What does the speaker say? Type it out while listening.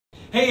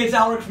Hey, it's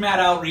Aleric from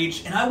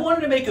AdOutreach, and I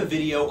wanted to make a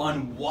video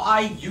on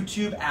why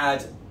YouTube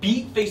ads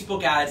beat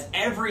Facebook ads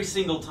every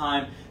single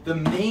time. The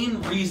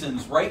main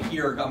reasons right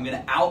here I'm going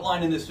to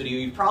outline in this video.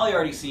 You've probably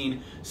already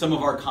seen some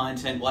of our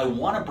content. Well, I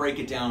want to break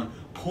it down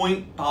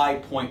point by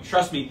point.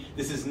 Trust me,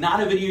 this is not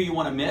a video you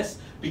want to miss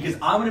because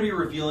I'm going to be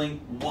revealing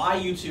why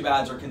YouTube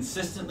ads are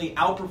consistently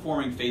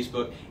outperforming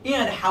Facebook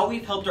and how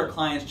we've helped our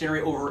clients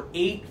generate over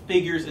 8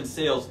 figures in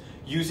sales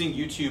using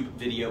YouTube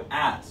video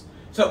ads.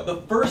 So the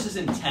first is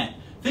intent.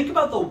 Think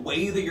about the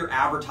way that you're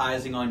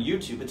advertising on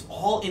YouTube. It's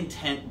all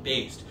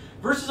intent-based.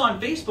 Versus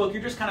on Facebook,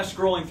 you're just kind of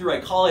scrolling through.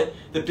 I call it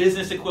the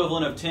business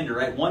equivalent of Tinder,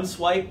 right? One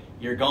swipe,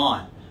 you're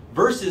gone.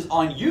 Versus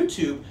on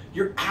YouTube,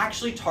 you're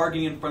actually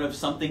targeting in front of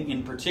something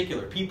in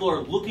particular. People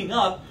are looking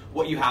up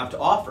what you have to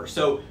offer.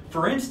 So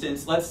for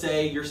instance, let's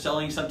say you're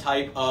selling some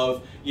type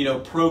of,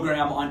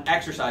 program on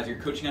exercise, you're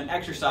coaching on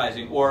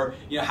exercising, or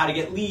how to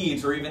get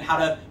leads, or even how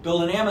to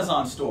build an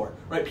Amazon store,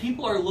 right?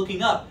 People are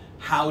looking up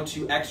how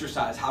to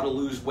exercise, how to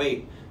lose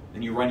weight.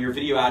 Then you run your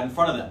video ad in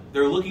front of them.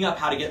 They're looking up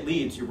how to get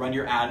leads. You run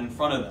your ad in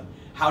front of them.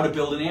 How to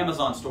build an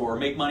Amazon store or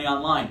make money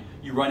online.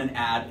 You run an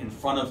ad in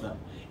front of them.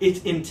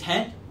 It's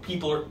intent.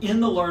 People are in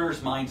the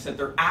learner's mindset.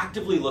 They're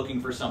actively looking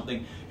for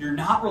something. You're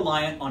not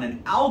reliant on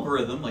an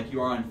algorithm like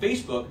you are on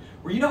Facebook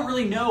where you don't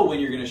really know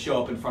when you're going to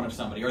show up in front of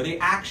somebody. Are they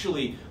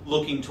actually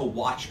looking to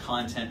watch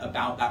content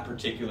about that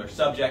particular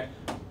subject?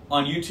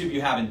 On YouTube,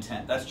 you have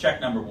intent. That's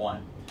check number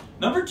 1.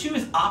 Number 2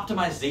 is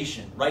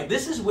optimization, right?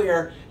 This is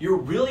where you're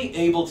really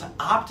able to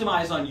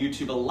optimize on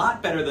YouTube a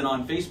lot better than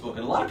on Facebook.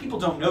 And a lot of people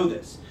don't know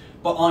this,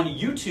 but on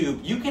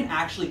YouTube, you can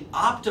actually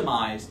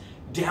optimize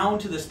down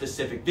to the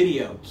specific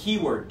video,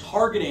 keyword,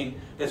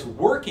 targeting that's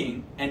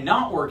working and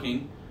not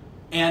working,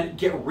 and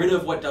get rid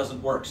of what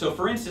doesn't work. So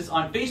for instance,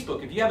 on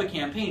Facebook, if you have a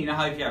campaign, you know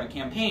how if you have a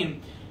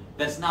campaign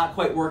that's not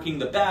quite working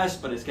the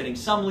best, but it's getting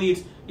some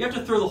leads, you have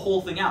to throw the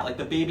whole thing out, like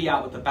the baby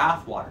out with the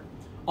bathwater.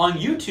 On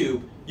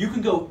YouTube, you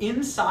can go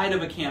inside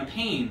of a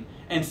campaign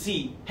and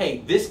see,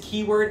 hey, this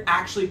keyword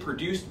actually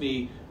produced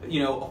me, a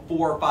 4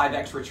 or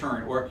 5x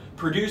return, or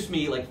produced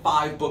me like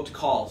 5 booked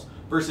calls,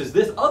 versus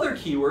this other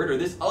keyword or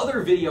this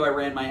other video I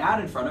ran my ad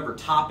in front of, or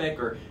topic,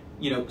 or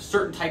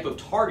certain type of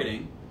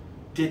targeting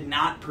did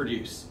not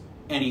produce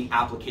any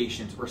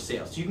applications or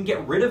sales. So you can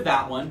get rid of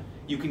that one.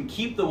 You can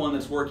keep the one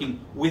that's working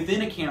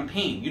within a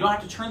campaign. You don't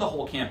have to turn the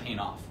whole campaign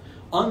off.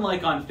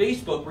 Unlike on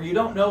Facebook, where you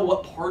don't know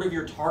what part of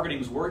your targeting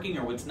is working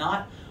or what's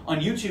not, on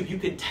YouTube you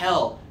could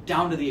tell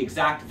down to the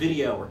exact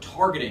video or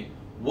targeting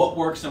what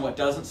works and what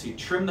doesn't. So you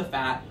trim the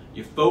fat,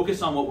 you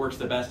focus on what works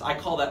the best. I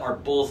call that our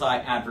bullseye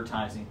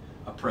advertising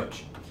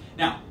approach.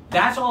 Now,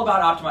 that's all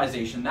about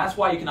optimization. That's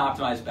why you can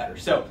optimize better.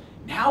 So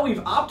now we've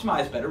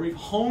optimized better, we've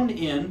honed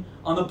in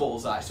on the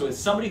bullseye. So as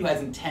somebody who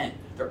has intent,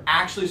 they're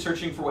actually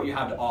searching for what you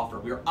have to offer.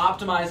 We are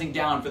optimizing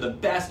down for the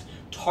best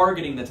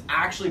targeting that's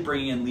actually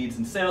bringing in leads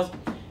and sales.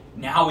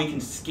 Now we can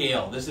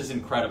scale. This is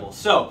incredible.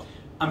 So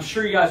I'm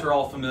sure you guys are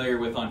all familiar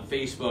with on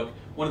Facebook,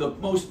 one of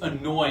the most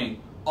annoying,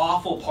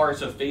 awful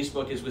parts of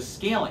Facebook is with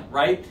scaling,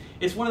 right?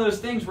 It's one of those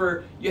things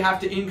where you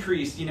have to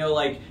increase, 10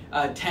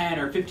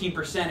 or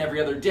 15%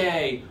 every other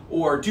day,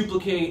 or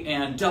duplicate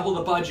and double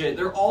the budget.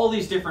 There are all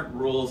these different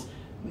rules.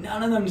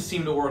 None of them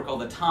seem to work all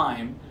the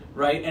time,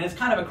 right? And it's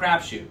kind of a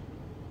crapshoot.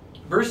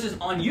 Versus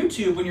on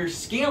YouTube, when you're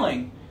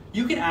scaling,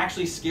 you can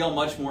actually scale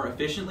much more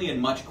efficiently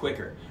and much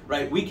quicker,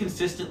 right? We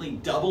consistently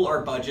double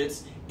our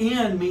budgets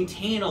and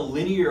maintain a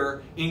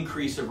linear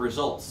increase of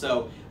results.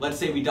 So let's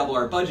say we double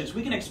our budgets,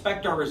 we can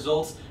expect our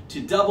results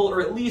to double or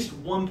at least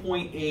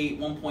 1.8,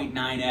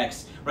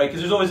 1.9x, right?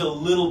 Because there's always a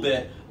little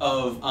bit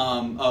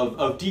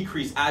of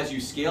decrease as you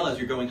scale, as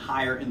you're going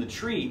higher in the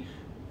tree.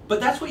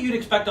 But that's what you'd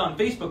expect on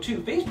Facebook too.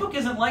 Facebook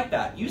isn't like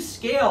that. You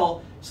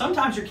scale,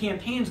 sometimes your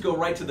campaigns go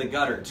right to the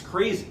gutter. It's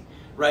crazy.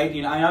 Right?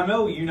 I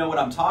know you know what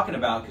I'm talking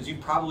about because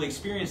you've probably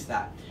experienced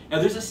that. Now,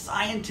 there's a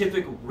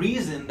scientific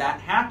reason that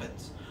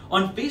happens.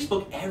 On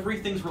Facebook,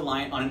 everything's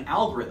reliant on an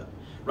algorithm,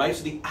 right?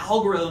 So the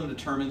algorithm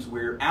determines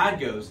where your ad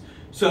goes.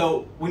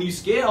 So when you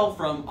scale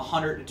from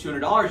 $100 to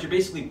 $200, you're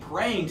basically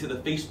praying to the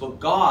Facebook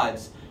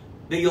gods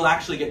that you'll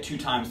actually get 2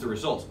 times the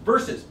results.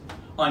 Versus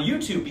on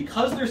YouTube,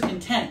 because there's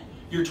intent,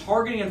 you're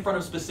targeting in front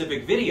of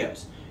specific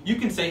videos. You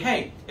can say,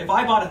 hey, if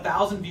I bought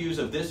 1,000 views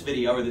of this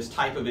video or this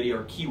type of video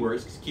or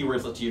keywords, because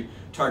keywords lets you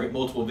target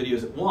multiple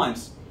videos at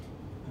once,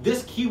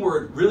 this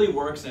keyword really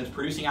works and it's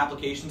producing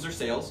applications or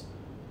sales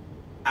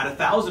at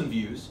 1,000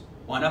 views.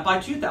 Why not buy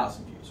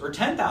 2,000 views or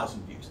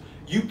 10,000 views?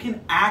 You can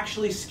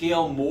actually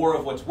scale more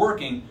of what's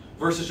working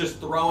versus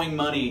just throwing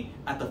money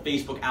at the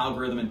Facebook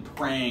algorithm and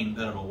praying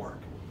that it'll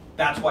work.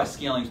 That's why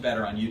scaling is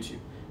better on YouTube.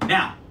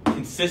 Now,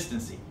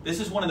 consistency. This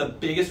is one of the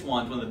biggest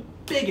ones, one of the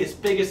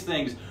biggest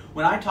things.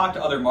 When I talk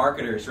to other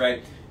marketers,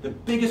 right, the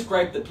biggest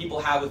gripe that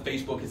people have with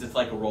Facebook is it's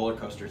like a roller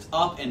coaster. It's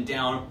up and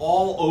down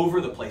all over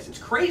the place. It's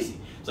crazy.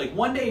 It's like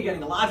one day you're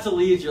getting lots of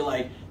leads, you're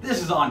like,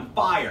 this is on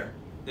fire.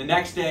 The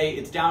next day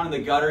it's down in the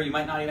gutter, you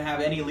might not even have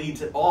any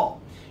leads at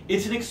all.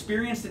 It's an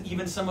experience that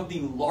even some of the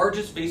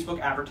largest Facebook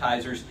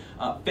advertisers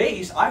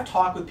face. I've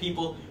talked with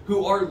people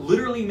who are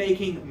literally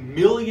making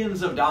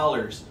millions of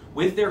dollars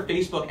with their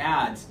Facebook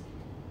ads,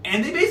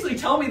 and they basically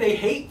tell me they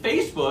hate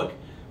Facebook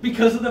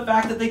because of the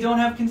fact that they don't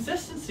have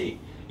consistency,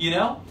 you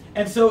know?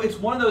 And so it's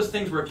one of those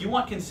things where if you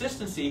want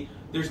consistency,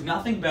 there's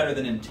nothing better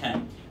than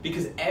intent,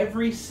 because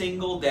every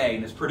single day,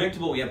 and it's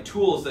predictable, we have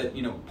tools that,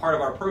 you know, part of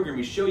our program,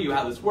 we show you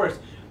how this works.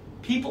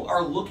 People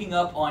are looking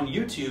up on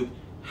YouTube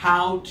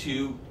how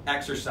to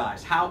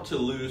exercise, how to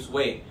lose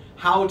weight,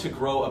 how to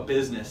grow a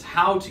business,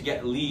 how to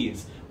get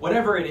leads,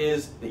 whatever it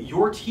is that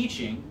you're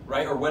teaching,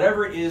 right? Or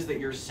whatever it is that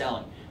you're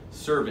selling,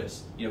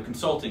 service, you know,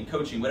 consulting,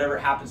 coaching, whatever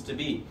it happens to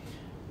be.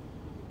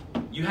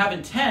 You have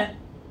intent,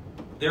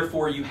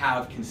 therefore you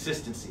have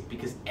consistency,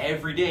 because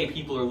every day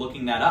people are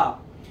looking that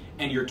up,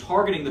 and you're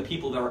targeting the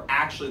people that are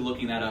actually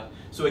looking that up.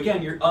 So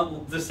again, you're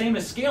the same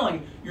as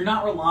scaling, you're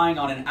not relying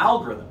on an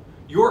algorithm.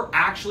 You're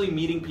actually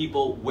meeting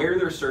people where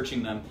they're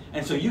searching them.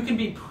 And so you can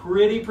be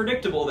pretty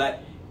predictable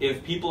that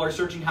if people are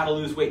searching how to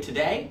lose weight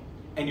today,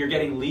 and you're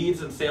getting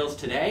leads and sales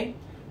today,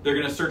 they're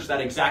gonna search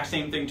that exact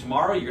same thing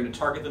tomorrow, you're gonna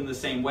target them the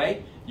same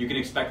way, you can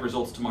expect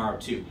results tomorrow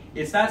too.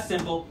 It's that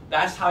simple.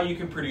 That's how you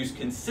can produce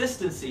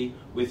consistency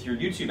with your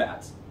YouTube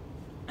ads.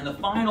 And the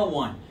final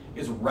one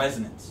is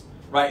resonance,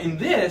 right? And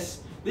this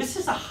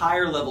is a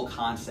higher level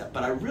concept,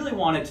 but I really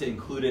wanted to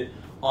include it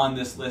on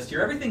this list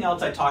here. Everything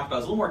else I talked about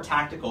is a little more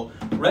tactical.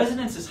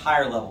 Resonance is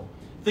higher level.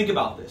 Think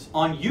about this.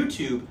 On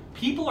YouTube,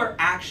 people are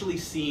actually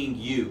seeing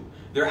you.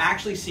 They're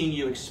actually seeing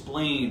you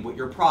explain what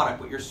your product,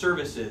 what your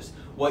service is,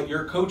 what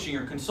your coaching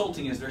or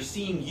consulting is. They're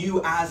seeing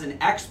you as an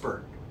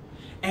expert.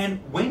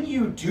 And when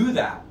you do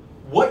that,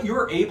 what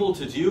you're able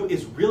to do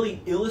is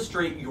really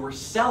illustrate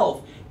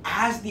yourself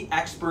as the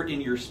expert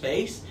in your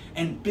space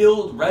and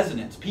build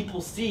resonance. People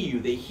see you,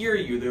 they hear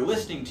you, they're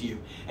listening to you.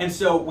 And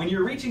so when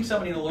you're reaching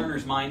somebody in a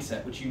learner's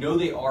mindset, which you know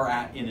they are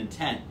at in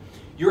intent,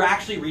 you're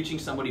actually reaching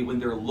somebody when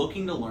they're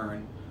looking to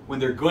learn, when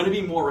they're going to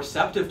be more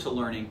receptive to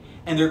learning,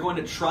 and they're going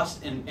to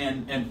trust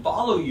and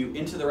follow you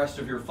into the rest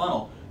of your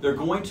funnel. They're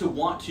going to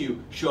want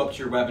to show up to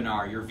your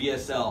webinar, your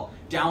VSL,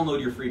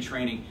 download your free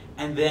training,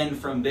 and then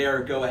from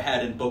there go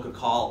ahead and book a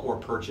call or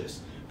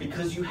purchase,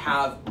 because you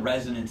have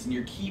resonance and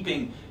you're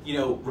keeping, you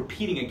know,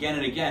 repeating again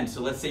and again.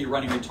 So let's say you're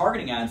running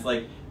retargeting ads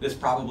like this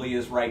probably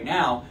is right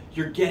now.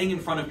 You're getting in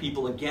front of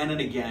people again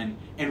and again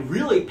and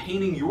really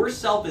painting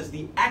yourself as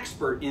the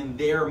expert in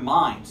their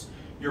minds.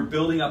 You're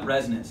building up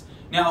resonance.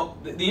 Now,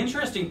 the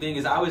interesting thing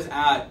is I was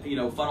at, you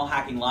know, Funnel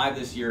Hacking Live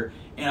this year,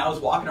 and I was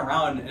walking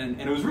around, and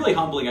it was really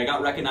humbling. I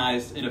got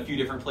recognized in a few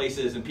different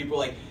places, and people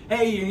were like,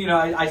 hey, you know,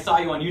 I saw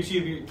you on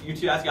YouTube,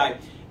 YouTube Ads Guy.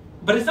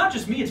 But it's not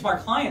just me, it's our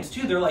clients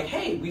too. They're like,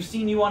 hey, we've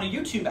seen you on a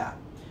YouTube ad.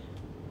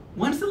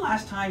 When's the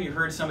last time you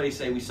heard somebody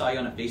say, we saw you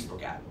on a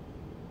Facebook ad?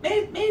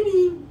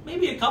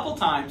 Maybe a couple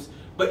times,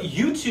 but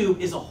YouTube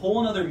is a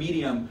whole other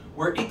medium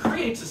where it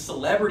creates a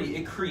celebrity,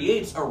 it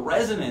creates a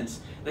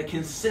resonance that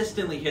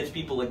consistently hits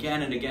people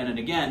again and again and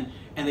again,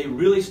 and they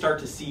really start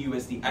to see you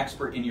as the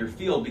expert in your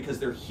field because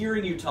they're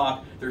hearing you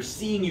talk, they're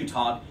seeing you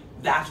talk,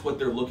 that's what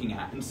they're looking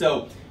at. And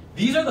so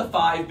these are the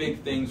 5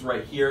 big things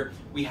right here.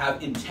 We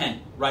have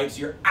intent, right? So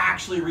you're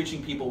actually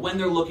reaching people when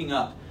they're looking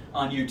up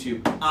on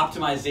YouTube.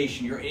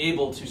 Optimization, you're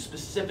able to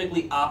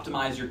specifically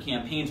optimize your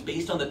campaigns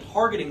based on the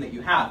targeting that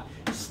you have.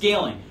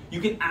 Scaling,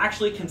 you can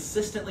actually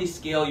consistently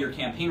scale your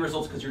campaign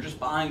results because you're just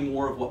buying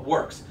more of what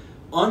works.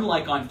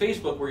 Unlike on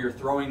Facebook where you're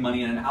throwing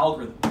money in an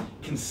algorithm.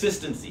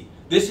 Consistency,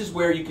 this is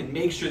where you can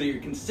make sure that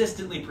you're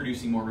consistently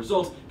producing more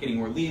results, getting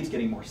more leads,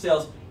 getting more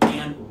sales,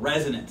 and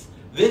resonance.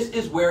 This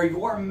is where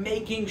you are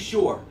making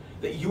sure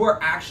that you are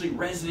actually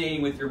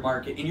resonating with your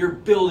market and you're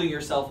building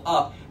yourself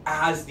up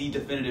as the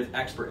definitive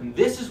expert. And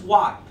this is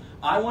why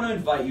I want to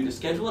invite you to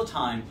schedule a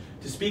time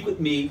to speak with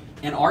me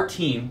and our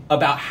team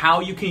about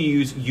how you can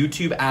use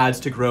YouTube ads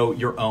to grow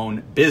your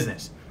own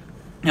business.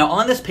 Now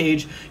on this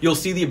page, you'll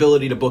see the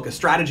ability to book a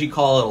strategy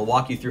call. It'll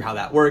walk you through how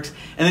that works.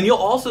 And then you'll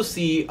also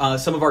see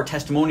some of our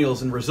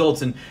testimonials and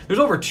results. And there's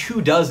over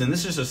 24. This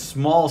is just a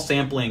small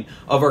sampling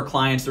of our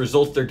clients, the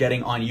results they're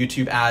getting on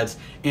YouTube ads,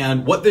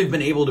 and what they've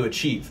been able to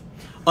achieve.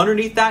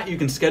 Underneath that, you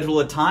can schedule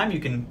a time. You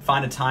can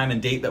find a time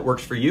and date that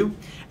works for you.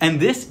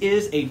 And this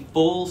is a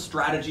full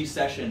strategy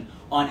session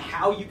on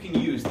how you can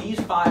use these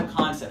 5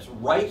 concepts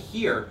right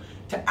here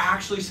to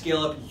actually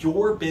scale up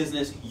your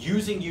business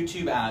using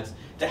YouTube ads,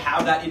 to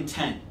have that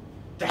intent,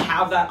 to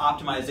have that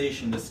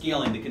optimization, the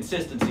scaling, the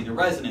consistency, the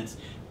resonance.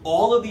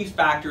 All of these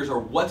factors are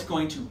what's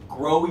going to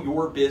grow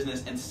your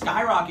business and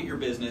skyrocket your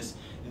business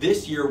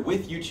this year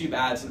with YouTube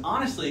ads. And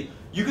honestly,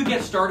 you could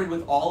get started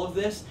with all of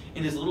this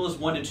in as little as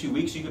 1 to 2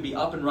 weeks. You could be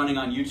up and running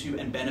on YouTube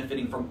and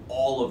benefiting from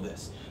all of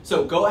this.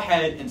 So go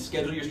ahead and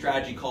schedule your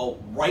strategy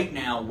call right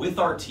now with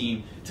our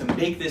team to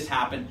make this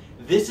happen.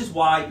 This is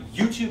why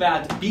YouTube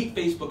ads beat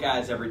Facebook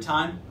ads every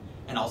time.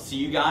 And I'll see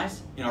you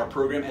guys in our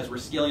program as we're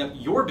scaling up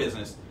your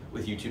business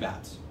with YouTube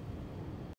ads.